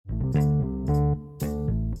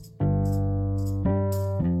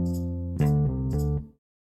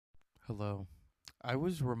I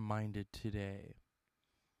was reminded today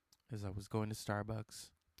as I was going to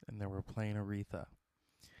Starbucks and they were playing Aretha.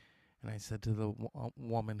 And I said to the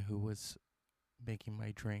woman who was making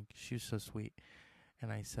my drink, she was so sweet. And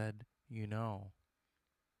I said, you know,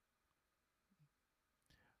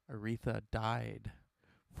 Aretha died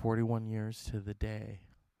 41 years to the day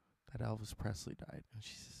that Elvis Presley died. And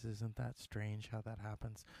she says, isn't that strange how that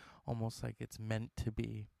happens? Almost like it's meant to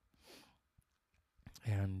be.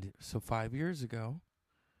 And so 5 years ago,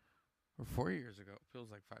 or 4 years ago, it feels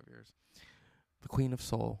like 5 years, the Queen of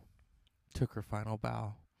Soul took her final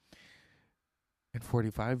bow. And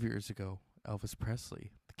 45 years ago, Elvis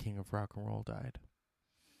Presley, the king of rock and roll, died.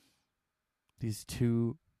 These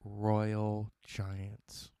two royal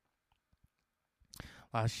giants.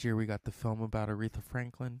 Last year we got the film about Aretha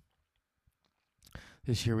Franklin.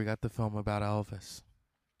 This year we got the film about Elvis.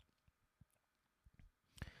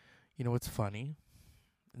 You know what's funny?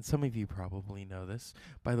 And some of you probably know this.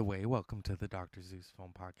 By the way, welcome to the Dr. Zeus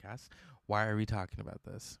Film Podcast. Why are we talking about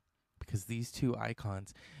this? Because these two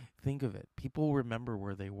icons, think of it. People remember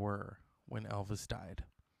where they were when Elvis died.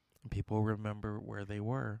 And people remember where they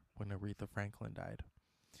were when Aretha Franklin died.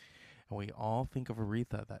 And we all think of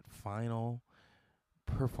Aretha, that final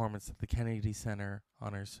performance at the Kennedy Center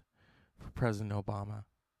honors for President Obama.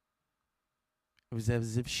 It was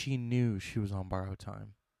as if she knew she was on borrowed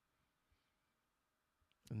time.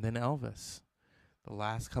 And then Elvis, the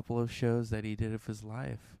last couple of shows that he did of his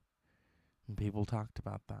life, and people talked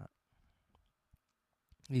about that.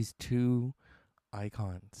 These two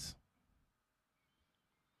icons.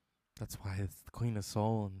 That's why it's the Queen of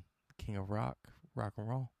Soul and the King of rock and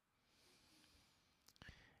roll.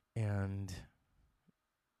 And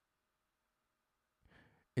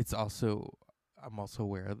it's also, I'm also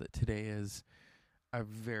aware that today is a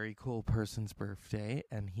very cool person's birthday,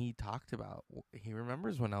 and he talked about, he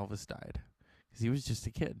remembers when Elvis died, because he was just a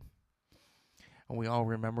kid. And we all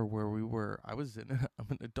remember where we were. I'm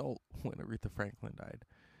an adult when Aretha Franklin died.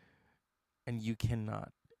 And you can't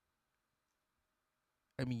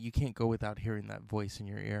go without hearing that voice in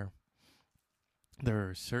your ear. There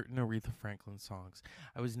are certain Aretha Franklin songs.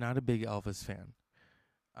 I was not a big Elvis fan.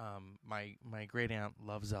 My great aunt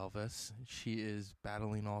loves Elvis. She is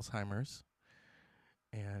battling Alzheimer's.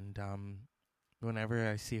 And whenever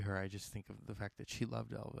I see her, I just think of the fact that she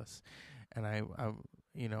loved Elvis. And I'm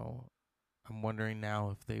wondering now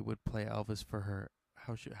if they would play Elvis for her,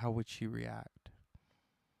 how would she react?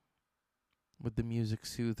 Would the music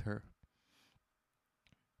soothe her?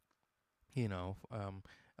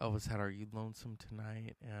 Elvis had Are You Lonesome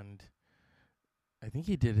Tonight? And I think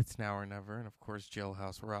he did It's Now or Never. And, of course,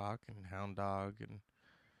 Jailhouse Rock and Hound Dog and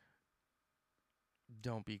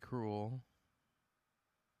Don't Be Cruel.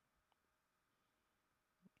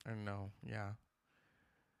 I don't know, yeah.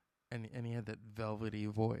 And he had that velvety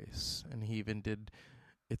voice. And he even did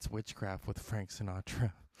It's Witchcraft with Frank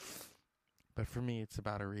Sinatra. But for me, it's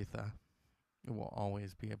about Aretha. It will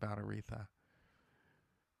always be about Aretha.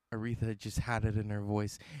 Aretha just had it in her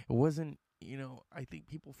voice. It wasn't, I think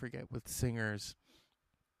people forget with singers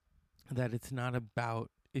that it's not about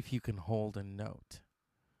if you can hold a note.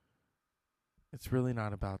 It's really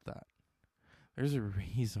not about that. There's a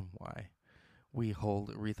reason why we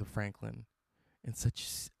hold Aretha Franklin in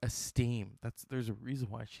such esteem. There's a reason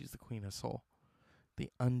why she's the Queen of Soul. The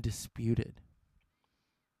undisputed.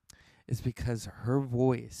 Is because her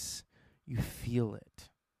voice, you feel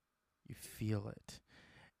it. You feel it.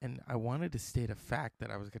 And I wanted to state a fact that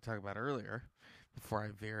I was going to talk about earlier, before I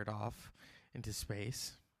veered off into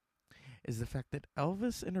space, is the fact that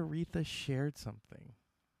Elvis and Aretha shared something.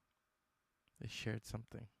 They shared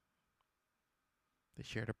something. They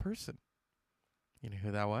shared a person. You know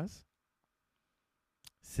who that was?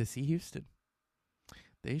 Cissy Houston.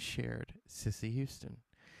 They shared Cissy Houston.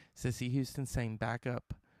 Cissy Houston sang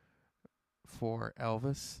backup for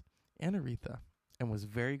Elvis and Aretha and was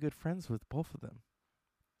very good friends with both of them.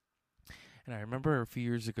 And I remember 10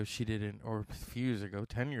 years ago, she did an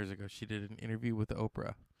interview with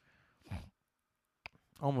Oprah.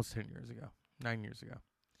 Almost 10 years ago, 9 years ago.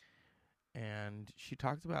 And she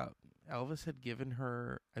talked about Elvis had given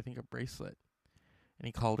her, I think, a bracelet. And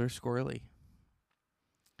he called her Squirrely.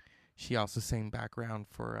 She also sang background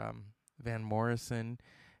for Van Morrison,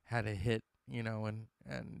 had a hit,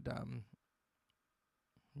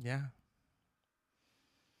 yeah.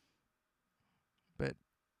 But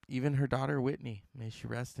even her daughter Whitney, may she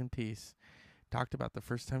rest in peace, talked about the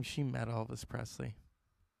first time she met Elvis Presley.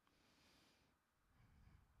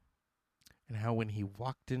 And how when he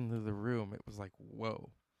walked into the room, it was like, whoa,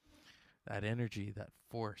 that energy, that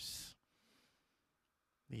force.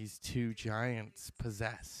 These two giants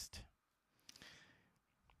possessed.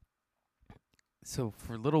 So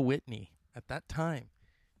for little Whitney at that time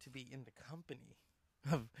to be in the company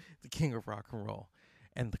of the king of rock and roll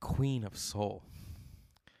and the queen of soul,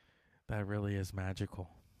 that really is magical.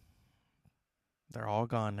 They're all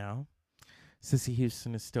gone now. Cissy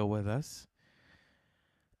Houston is still with us.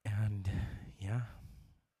 And yeah.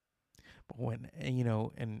 But when,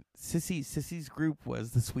 and Sissy's group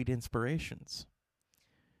was the Sweet Inspirations.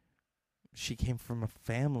 She came from a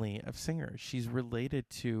family of singers. She's related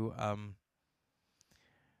to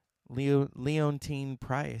Leontine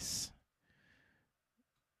Price,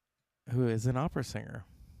 who is an opera singer.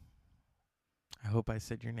 I hope I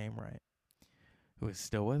said your name right. Who is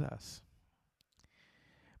still with us.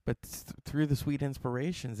 But through the Sweet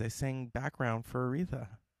Inspirations, they sang background for Aretha.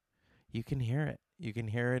 You can hear it. You can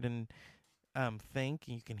hear it in Think.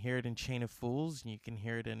 You can hear it in Chain of Fools. And you can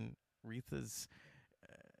hear it in Aretha's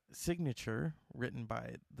signature, written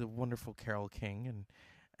by the wonderful Carole King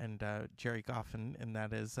and Jerry Goffin, and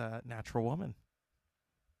that is Natural Woman.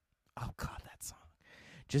 Oh, God, that song.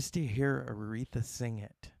 Just to hear Aretha sing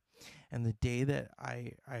it. And the day that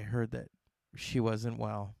I heard that she wasn't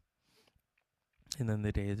well, and then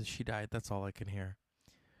the day that she died, that's all I can hear.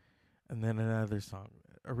 And then another song,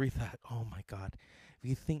 Aretha, oh my God. If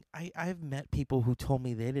you think, I've met people who told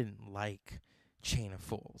me they didn't like Chain of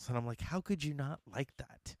Fools. And I'm like, how could you not like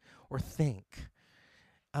that? Or Think?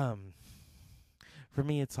 For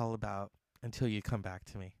me, it's all about Until You Come Back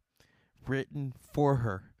to Me. Written for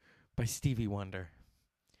her by Stevie Wonder.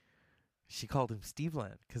 She called him Steve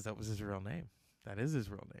Land because that was his real name. That is his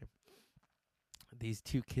real name. These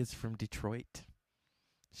two kids from Detroit.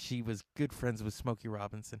 She was good friends with Smokey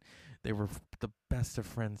Robinson. They were the best of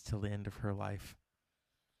friends till the end of her life.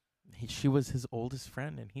 She was his oldest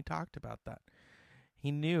friend, and he talked about that. He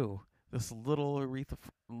knew this little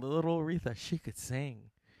Aretha, she could sing.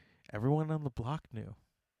 Everyone on the block knew.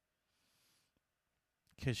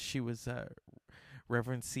 Because she was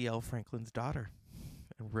Reverend C.L. Franklin's daughter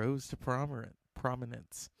and rose to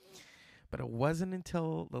prominence. But it wasn't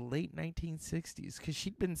until the late 1960s, because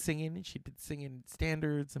she'd been singing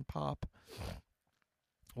standards and pop.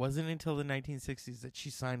 It wasn't until the 1960s that she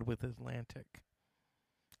signed with Atlantic.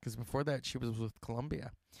 Because before that, she was with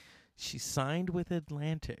Columbia. She signed with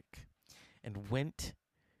Atlantic and went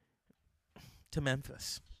to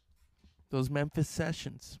Memphis. Those Memphis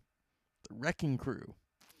sessions, the Wrecking Crew.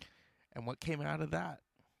 And what came out of that?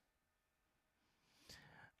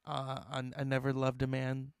 I never loved a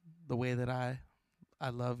man the way that I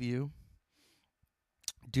love you.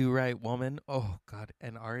 Do Right Woman. Oh, God.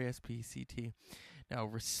 And R.E.S.P.C.T. Now,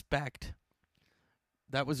 Respect.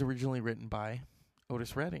 That was originally written by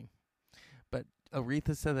Otis Redding. But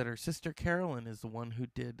Aretha said that her sister Carolyn is the one who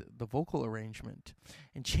did the vocal arrangement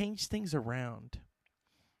and changed things around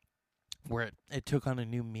where it took on a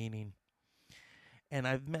new meaning. And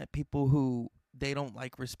I've met people who they don't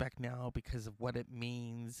like Respect now because of what it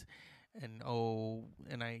means. And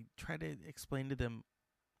I try to explain to them,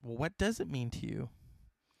 well, what does it mean to you?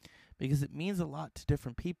 Because it means a lot to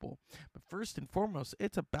different people. But first and foremost,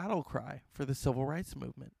 it's a battle cry for the civil rights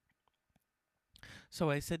movement. So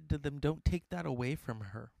I said to them, don't take that away from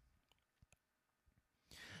her.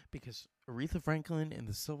 Because Aretha Franklin in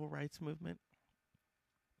the civil rights movement,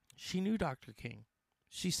 she knew Dr. King.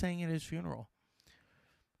 She sang at his funeral.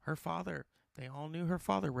 Her father, they all knew her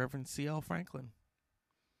father, Reverend C.L. Franklin.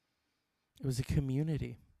 It was a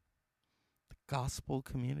community, the gospel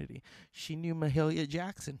community. She knew Mahalia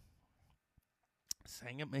Jackson,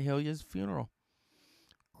 sang at Mahalia's funeral.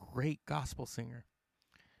 Great gospel singer.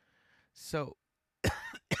 So,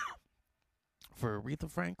 for Aretha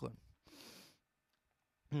Franklin.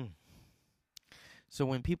 So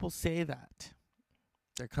when people say that,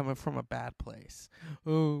 they're coming from a bad place.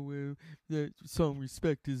 Oh, well, that song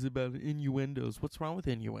Respect is about innuendos. What's wrong with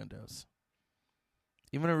innuendos?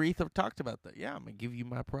 Even Aretha talked about that. Yeah, I'm going to give you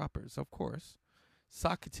my propers, of course.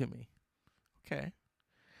 Sock it to me. Okay.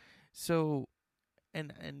 So,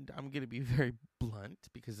 and I'm going to be very blunt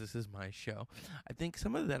because this is my show. I think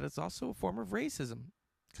some of that is also a form of racism.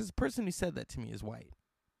 Because the person who said that to me is white.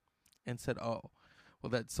 And said, oh, well,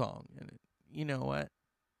 that song. And you know what?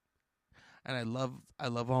 And I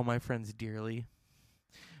love all my friends dearly.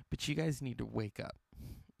 But you guys need to wake up.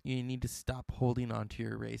 You need to stop holding on to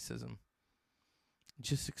your racism.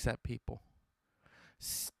 Just accept people.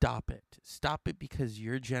 Stop it. Stop it because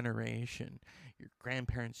your generation, your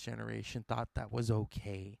grandparents' generation, thought that was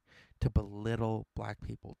okay to belittle black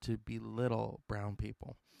people, to belittle brown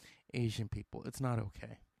people, Asian people. It's not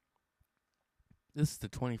okay. This is the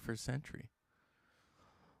 21st century.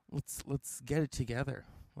 Let's get it together.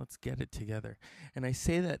 Let's get it together. And I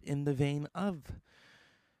say that in the vein of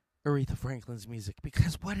Aretha Franklin's music,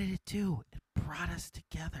 because what did it do? It brought us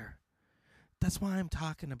together. That's why I'm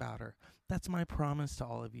talking about her. That's my promise to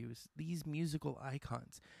all of you, is these musical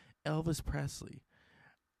icons. Elvis Presley.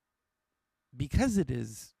 Because it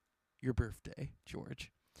is your birthday,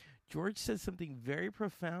 George. George says something very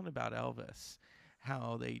profound about Elvis.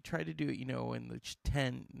 How they try to do it, in the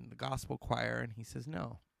tent, in the gospel choir, and he says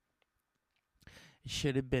no. It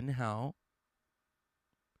should have been how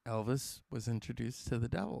Elvis was introduced to the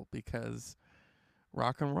devil, because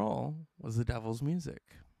rock and roll was the devil's music.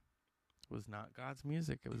 It was not God's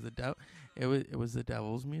music. It was the devil. It was the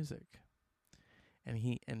devil's music.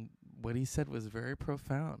 And what he said was very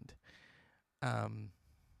profound. My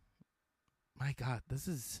God, this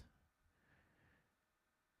is.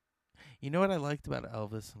 You know what I liked about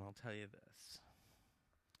Elvis, and I'll tell you this: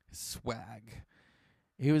 his swag.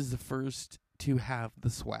 He was the first to have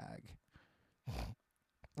the swag,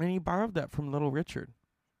 and he borrowed that from Little Richard.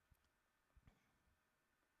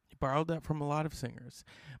 He borrowed that from a lot of singers,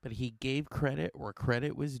 but he gave credit where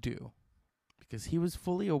credit was due, because he was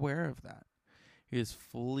fully aware of that. He was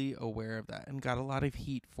fully aware of that and got a lot of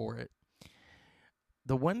heat for it.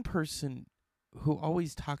 The one person who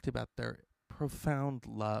always talked about their profound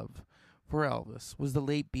love for Elvis was the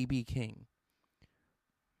late B.B. King,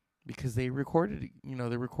 because they recorded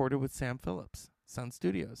with Sam Phillips, Sun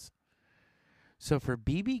Studios. So for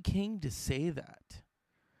B.B. King to say that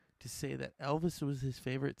Elvis was his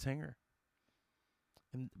favorite singer,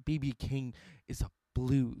 and B.B. King is a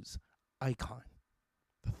blues icon.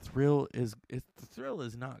 The thrill is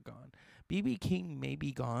not gone. B.B. King may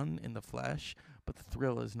be gone in the flesh, but the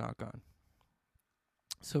thrill is not gone.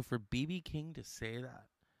 So for B.B. King to say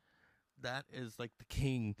that is like the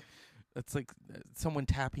king. It's like someone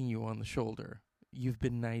tapping you on the shoulder. You've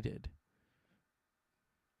been knighted.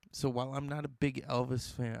 So while I'm not a big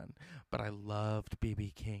Elvis fan, but I loved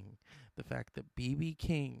B.B. King, the fact that B.B.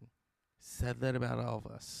 King said that about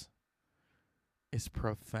Elvis is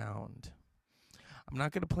profound. I'm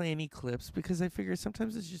not going to play any clips, because I figure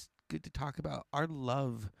sometimes it's just good to talk about our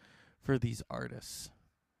love for these artists.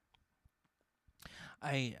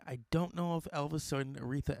 I don't know if Elvis and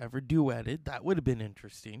Aretha ever duetted. That would have been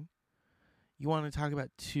interesting. You want to talk about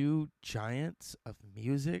two giants of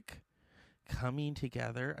music coming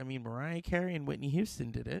together? I mean, Mariah Carey and Whitney Houston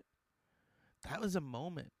did it. That was a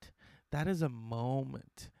moment. That is a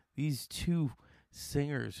moment. These two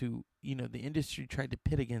singers who, the industry tried to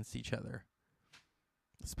pit against each other.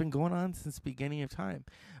 It's been going on since the beginning of time,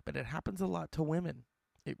 but it happens a lot to women.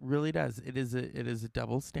 It really does. It is a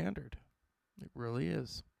double standard. It really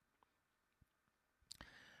is.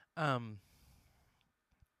 I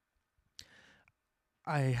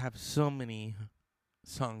have so many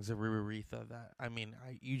songs of Aretha that,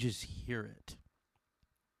 you just hear it.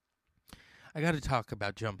 I got to talk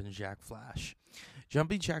about Jumpin' Jack Flash.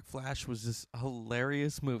 Jumpin' Jack Flash was this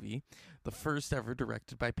hilarious movie, the first ever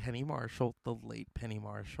directed by Penny Marshall, the late Penny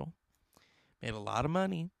Marshall. Made a lot of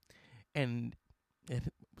money, and it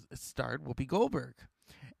starred Whoopi Goldberg.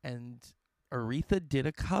 And Aretha did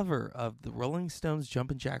a cover of the Rolling Stones'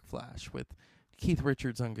 Jumpin' Jack Flash with Keith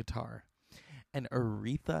Richards on guitar. And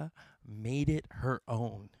Aretha made it her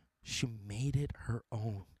own. She made it her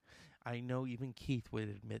own. I know even Keith would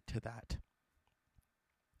admit to that.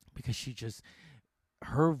 Because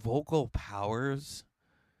her vocal powers,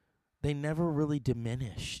 they never really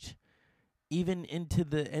diminished. Even into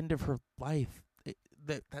the end of her life,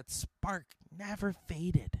 that spark never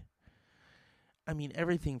faded. I mean,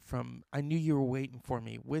 everything from I Knew You Were Waiting For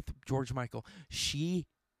Me with George Michael. She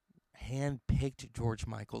handpicked George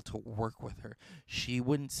Michael to work with her. She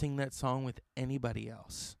wouldn't sing that song with anybody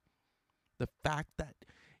else. The fact that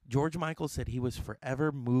George Michael said he was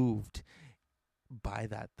forever moved by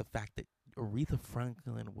that, the fact that Aretha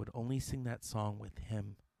Franklin would only sing that song with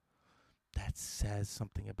him, that says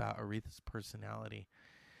something about Aretha's personality.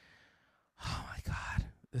 Oh my God,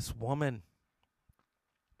 this woman.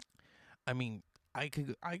 I mean,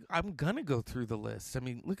 I'm gonna go through the list. I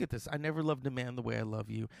mean, look at this. I Never Loved a Man the Way I Love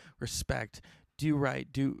You. Respect. Do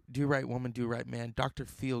Right, do Right Woman, Do Right Man. Dr.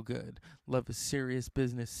 Feelgood. Love is Serious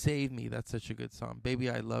Business. Save Me. That's such a good song. Baby,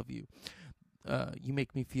 I Love You. You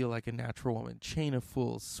Make Me Feel Like a Natural Woman. Chain of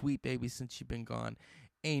Fools. Sweet Baby, Since You've Been Gone.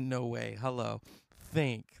 Ain't No Way. Hello.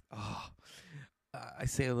 Think. Oh, I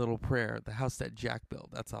Say a Little Prayer. The House That Jack Built.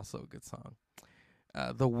 That's also a good song.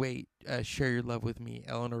 The Wait, Share Your Love With Me,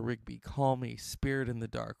 Eleanor Rigby, Call Me, Spirit in the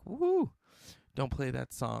Dark, woohoo, Don't Play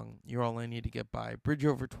That Song, You're All I Need to Get By, Bridge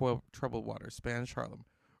Over Troubled Water, Spanish Harlem,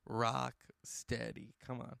 Rock Steady,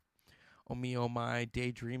 come on, Oh Me, Oh My,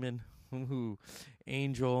 Daydreamin', woohoo,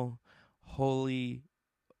 Angel, Holy,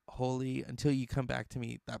 Holy, Until You Come Back to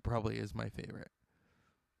Me, that probably is my favorite.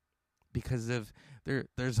 Because of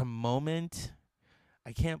there's a moment,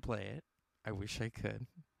 I can't play it. I wish I could.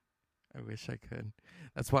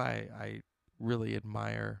 That's why I really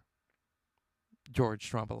admire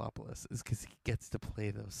George Stroumboulopoulos, is because he gets to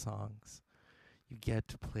play those songs. You get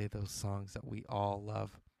to play those songs that we all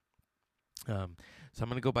love. So I'm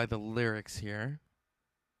going to go by the lyrics here.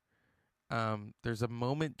 There's a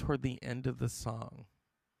moment toward the end of the song.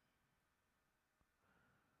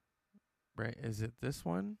 Right? Is it this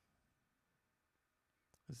one?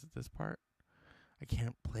 Is it this part? I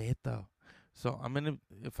can't play it though. So I'm going to,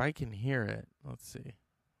 if I can hear it, let's see.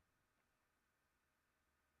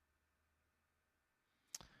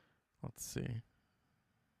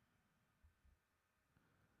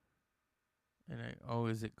 And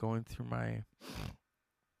is it going through my,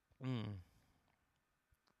 I'm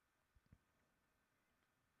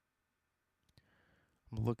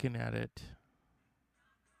looking at it.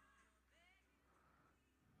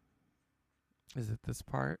 Is it this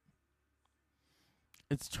part?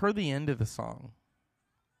 It's toward the end of the song.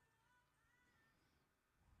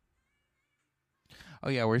 Oh,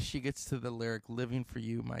 yeah, where she gets to the lyric, living for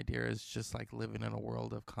you, my dear, is just like living in a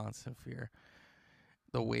world of constant fear.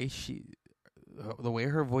 The way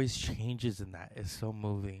her voice changes in that is so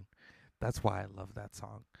moving. That's why I love that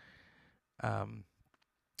song.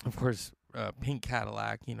 Of course, Pink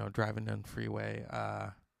Cadillac, driving down the freeway.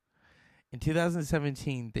 In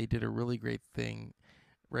 2017, they did a really great thing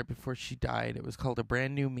right before she died. It was called A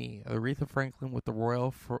Brand New Me, Aretha Franklin with the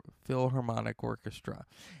Royal Philharmonic Orchestra.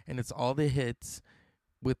 And it's all the hits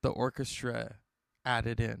with the orchestra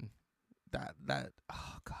added in.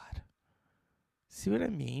 Oh God. See what I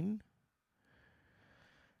mean?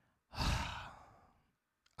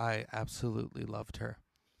 I absolutely loved her.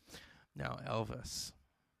 Now, Elvis.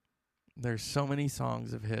 There's so many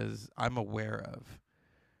songs of his I'm aware of.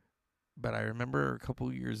 But I remember a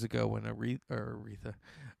couple years ago when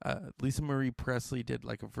Lisa Marie Presley did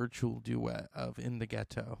like a virtual duet of In the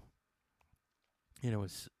Ghetto. It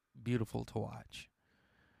was beautiful to watch.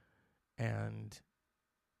 And,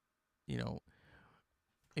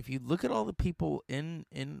 if you look at all the people in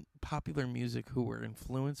popular music who were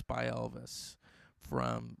influenced by Elvis,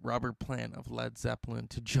 from Robert Plant of Led Zeppelin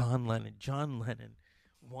to John Lennon. John Lennon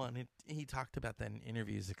he talked about that in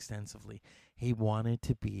interviews extensively. He wanted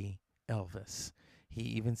to be Elvis. He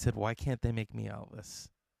even said, why can't they make me Elvis?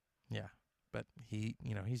 Yeah, but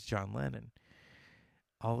he's John Lennon.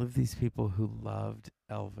 All of these people who loved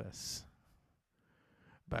Elvis.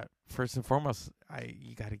 But first and foremost,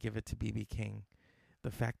 you got to give it to B.B. King.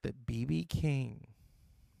 The fact that B.B. King,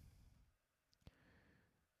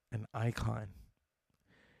 an icon,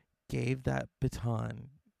 gave that baton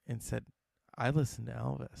and said, I listen to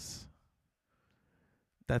Elvis.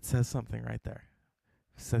 That says something right there.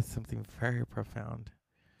 It says something very profound.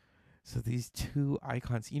 So these two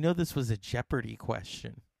icons, this was a Jeopardy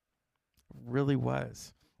question. It really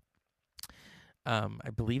was. I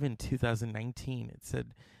believe in 2019, it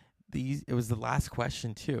said it was the last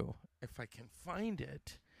question too. If I can find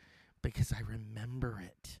it, because I remember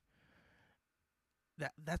it.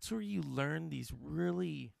 That's where you learn these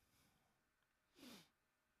really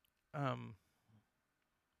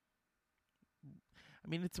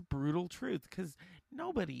it's a brutal truth, because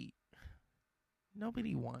nobody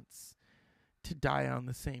wants to die on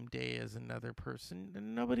the same day as another person,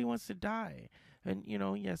 and nobody wants to die. And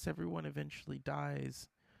yes, everyone eventually dies,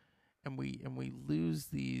 and we lose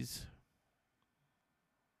these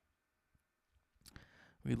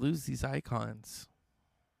icons.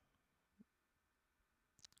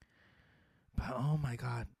 But oh my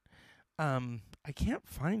God, I can't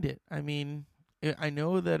find it. I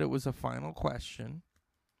know that it was a final question.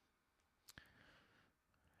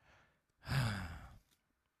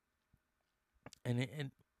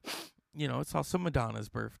 And it's also Madonna's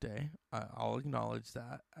birthday. I'll acknowledge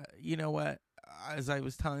that. You know what? As I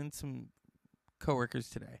was telling some coworkers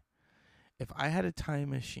today, if I had a time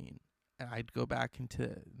machine, I'd go back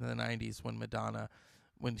into the 90s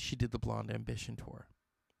when she did the Blonde Ambition tour.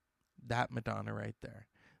 That Madonna right there.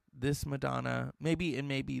 This Madonna, maybe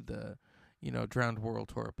the, Drowned World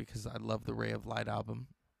tour, because I love the Ray of Light album.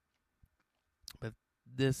 But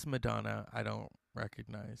this Madonna, I don't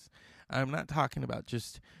recognize. I'm not talking about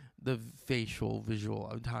just the visual.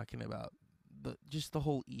 I'm talking about the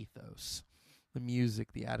whole ethos, the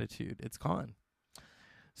music, the attitude. It's gone.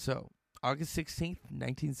 So August 16th,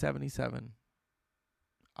 1977.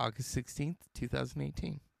 August 16th,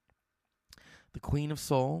 2018. The Queen of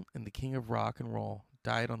Soul and the King of Rock and Roll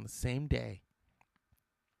died on the same day,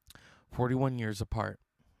 41 years apart.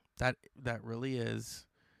 That really is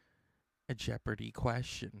a Jeopardy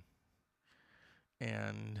question.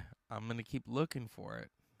 And I'm going to keep looking for it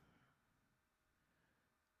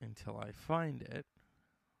until I find it.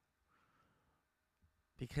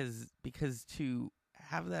 Because to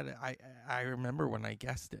have that, I remember when I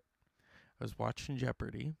guessed it. I was watching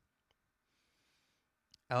Jeopardy.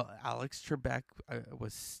 Alex Trebek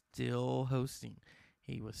was still hosting.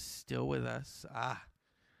 He was still with us.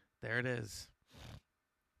 There it is.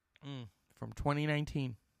 From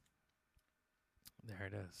 2019. There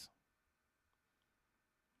it is.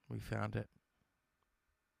 We found it.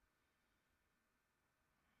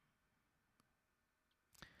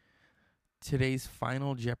 Today's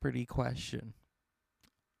final Jeopardy question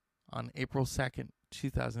on April 2nd,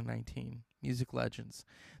 2019. Music legends.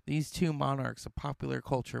 These two monarchs of popular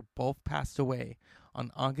culture both passed away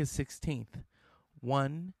on August 16th.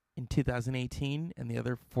 One in 2018 and the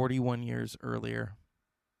other 41 years earlier.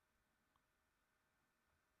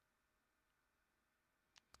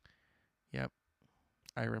 Yep.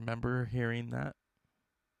 I remember hearing that.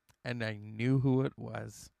 And I knew who it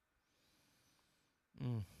was.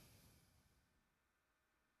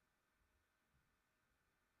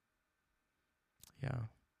 Yeah.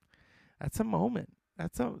 That's a moment.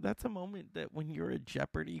 That's a moment that when you're a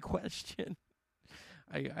Jeopardy question.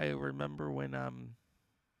 I remember when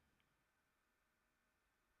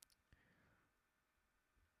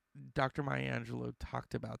Dr. Maya Angelou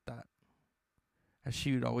talked about that. As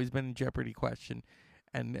she had always been a Jeopardy question.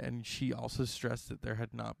 And she also stressed that there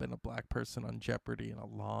had not been a black person on Jeopardy in a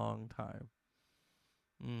long time.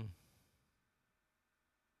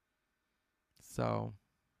 So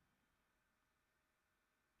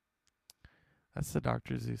that's the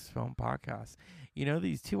Dr. Zeus Film Podcast. You know,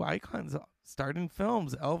 these two icons starred in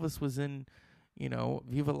films. Elvis was in,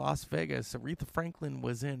 Viva Las Vegas. Aretha Franklin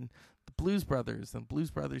was in The Blues Brothers and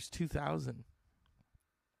Blues Brothers 2000.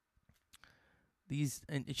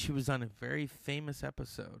 And she was on a very famous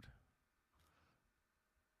episode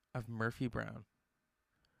of Murphy Brown.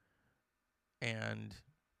 And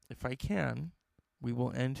if I can, we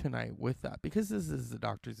will end tonight with that. Because this is the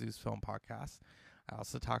Dr. Zeus Film Podcast. I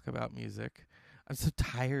also talk about music. I'm so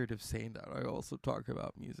tired of saying that. I also talk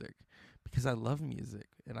about music because I love music,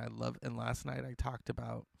 and last night I talked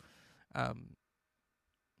about,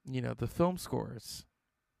 the film scores.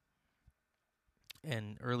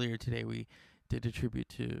 And earlier today we did a tribute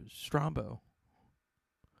to Strombo,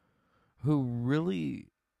 who really,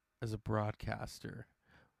 as a broadcaster,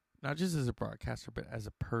 not just as a broadcaster, but as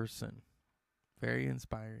a person, very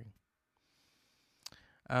inspiring.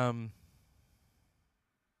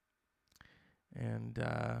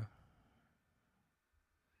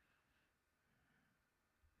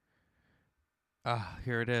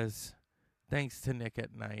 Here it is. Thanks to Nick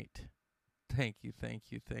at Night. Thank you.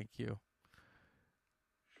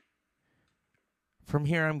 From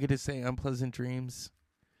here, I'm going to say unpleasant dreams.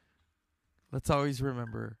 Let's always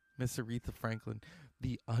remember Miss Aretha Franklin,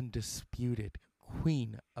 the undisputed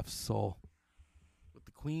queen of soul, with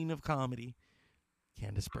the queen of comedy,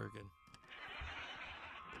 Candice Bergen.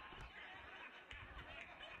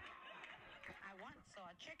 I once saw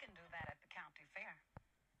a chicken do that at the county fair.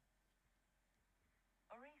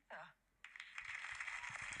 Aretha.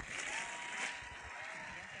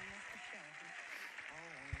 Guess I missed the show.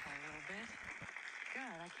 Oh, a little bit.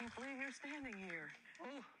 God, I can't believe you're standing here.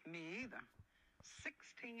 Oh, me either.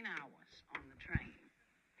 16 hours on the train.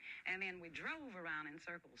 And then we drove around in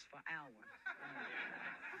circles for hours.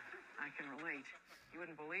 I can relate. You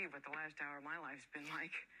wouldn't believe what the last hour of my life's been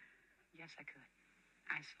like. Yes, I could.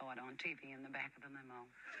 I saw it on TV in the back of the limo.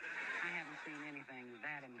 I haven't seen anything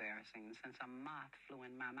that embarrassing since a moth flew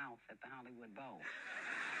in my mouth at the Hollywood Bowl.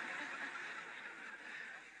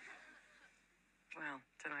 Well,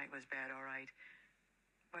 tonight was bad, all right.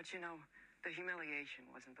 But, the humiliation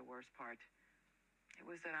wasn't the worst part. It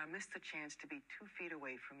was that I missed the chance to be 2 feet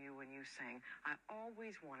away from you when you sang. I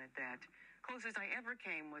always wanted that. Closest I ever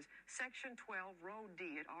came was Section 12, Row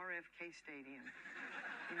D at RFK Stadium.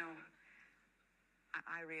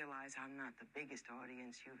 I realize I'm not the biggest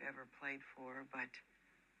audience you've ever played for, but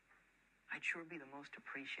I'd sure be the most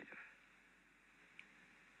appreciative.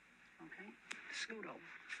 Okay? Scoot over.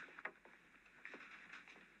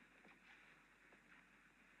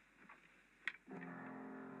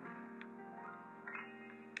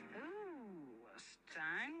 Ooh, a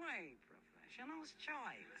Steinway Professional's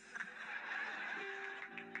Choice.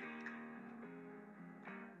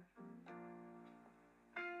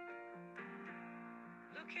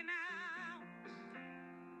 Looking out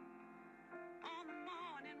on the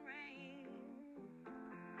morning rain,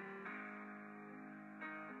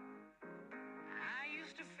 I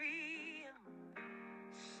used to feel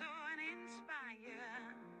so uninspired.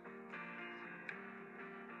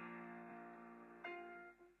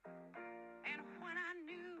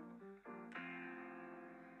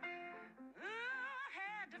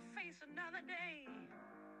 the day,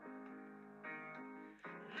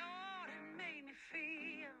 Lord, it made me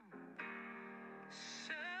feel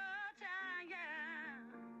so tired.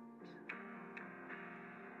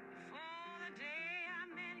 For the day I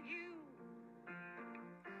met you,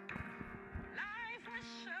 life was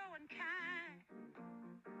so unkind.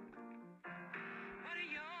 But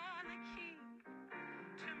you're the key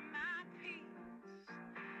to my peace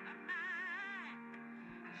of mind.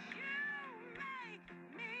 You make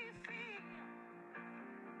me feel.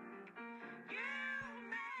 You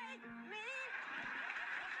make me.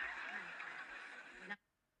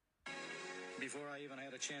 Before I even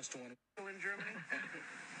had a chance to win. In Germany?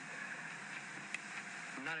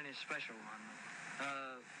 Not any special one.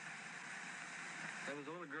 There was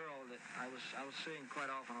a little girl that I was seeing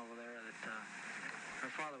quite often over there that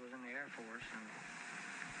her father was in the Air Force, and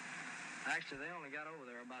actually they only got over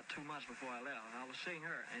there about 2 months before I left. I was seeing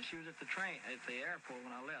her, and she was at the airport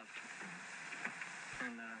when I left,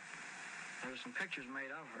 and there was some pictures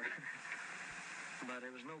made of her, but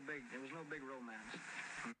it was no big romance.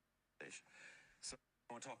 So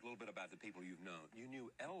I want to talk a little bit about the people you've known. You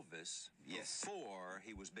knew Elvis Yes. before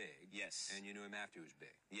he was big. Yes. And you knew him after he was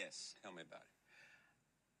big. Yes. Tell me about it.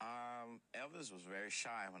 Elvis was very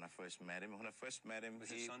shy when I first met him. When I first met him,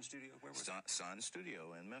 Was it Sun Studio? Where was it? Sun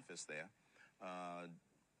Studio in Memphis there.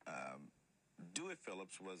 Dewey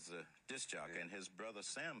Phillips was a disc jockey, and his brother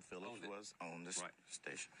Sam Phillips was on the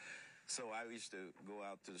station. So I used to go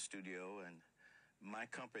out to the studio, and my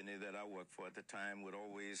company that I worked for at the time would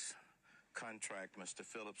always contract Mr.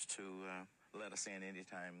 Phillips to let us in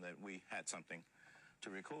anytime that we had something to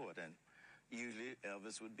record. And usually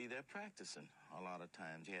Elvis would be there practicing a lot of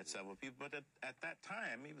times. He had several people, but at that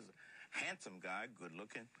time, he was a handsome guy, good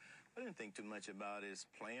looking. I didn't think too much about his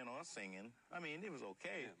playing or singing. I mean, it was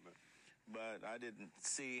okay, but I didn't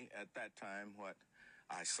see at that time what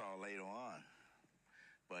I saw later on.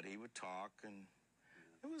 But he would talk, and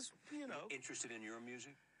it was, you know. Interested in your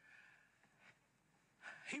music?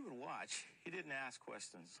 He would watch. He didn't ask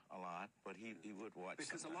questions a lot, but he would watch.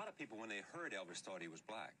 Because a lot of people, when they heard Elvis, thought he was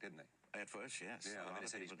black, didn't they? At first, yes. Yeah, I mean, they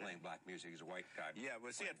said he's playing black music. He's a white guy. Yeah,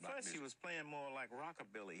 but see, at first he music. was playing more like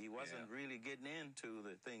rockabilly. He wasn't really getting into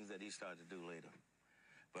the things that he started to do later.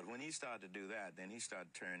 But when he started to do that, then he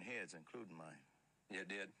started to turn heads, including mine. Yeah, it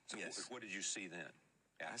did? So Yes. what did you see then?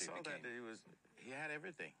 I saw that he had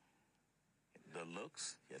everything. The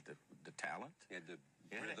looks, he had the talent. He had the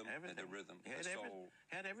He had rhythm, everything. and the rhythm, He had the soul.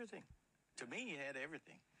 had everything. To me, he had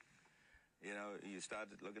everything. You know, you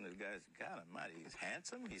started looking at the guys, God almighty, he's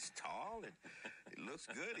handsome, he's tall, he looks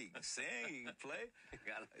good, he can sing, he can play.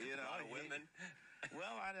 Got You know, a lot of women.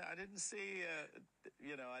 Well, I didn't see,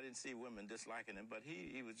 I didn't see women disliking him, but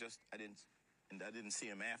he was just, I didn't see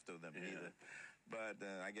him after them either. But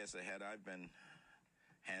I guess had I been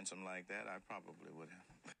handsome like that, I probably would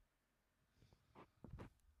have.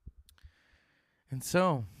 And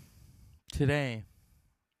so, today,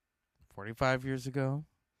 45 years ago,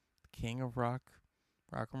 the king of rock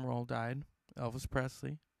and roll died, Elvis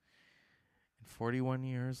Presley. And 41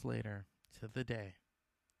 years later, to the day,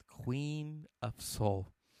 the queen of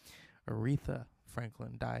soul, Aretha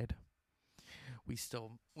Franklin, died. We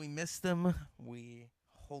miss them. We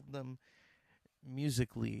hold them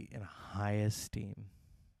musically in high esteem.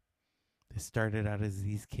 They started out as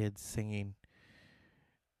these kids singing,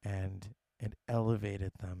 and it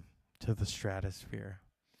elevated them to the stratosphere.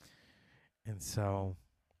 And so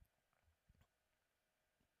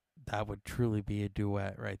that would truly be a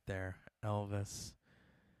duet right there. Elvis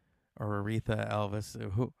or Aretha, Elvis,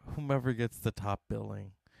 whomever gets the top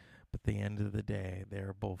billing. But at the end of the day,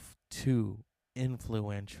 they're both two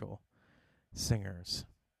influential singers.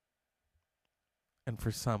 And for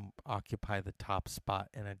some, occupy the top spot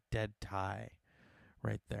in a dead tie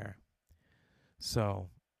right there. So,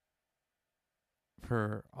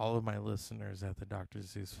 for all of my listeners at the Dr.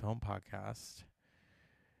 Zeus Film Podcast,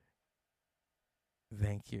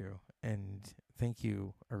 thank you. And thank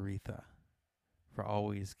you, Aretha, for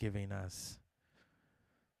always giving us,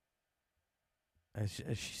 as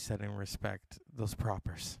she said in respect, those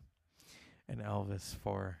propers. And Elvis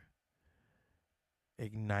for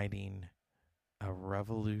igniting a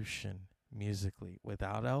revolution musically.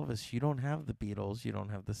 Without Elvis, you don't have the Beatles, you don't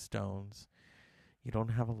have the Stones, you don't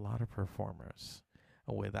have a lot of performers.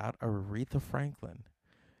 Without Aretha Franklin,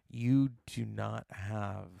 you do not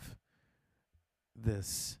have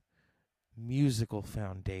this musical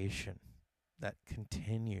foundation that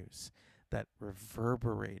continues, that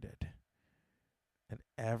reverberated, that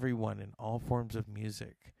everyone in all forms of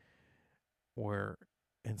music were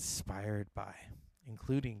inspired by,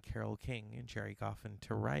 including Carole King and Jerry Goffin,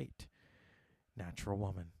 to write Natural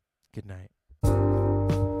Woman, Good night.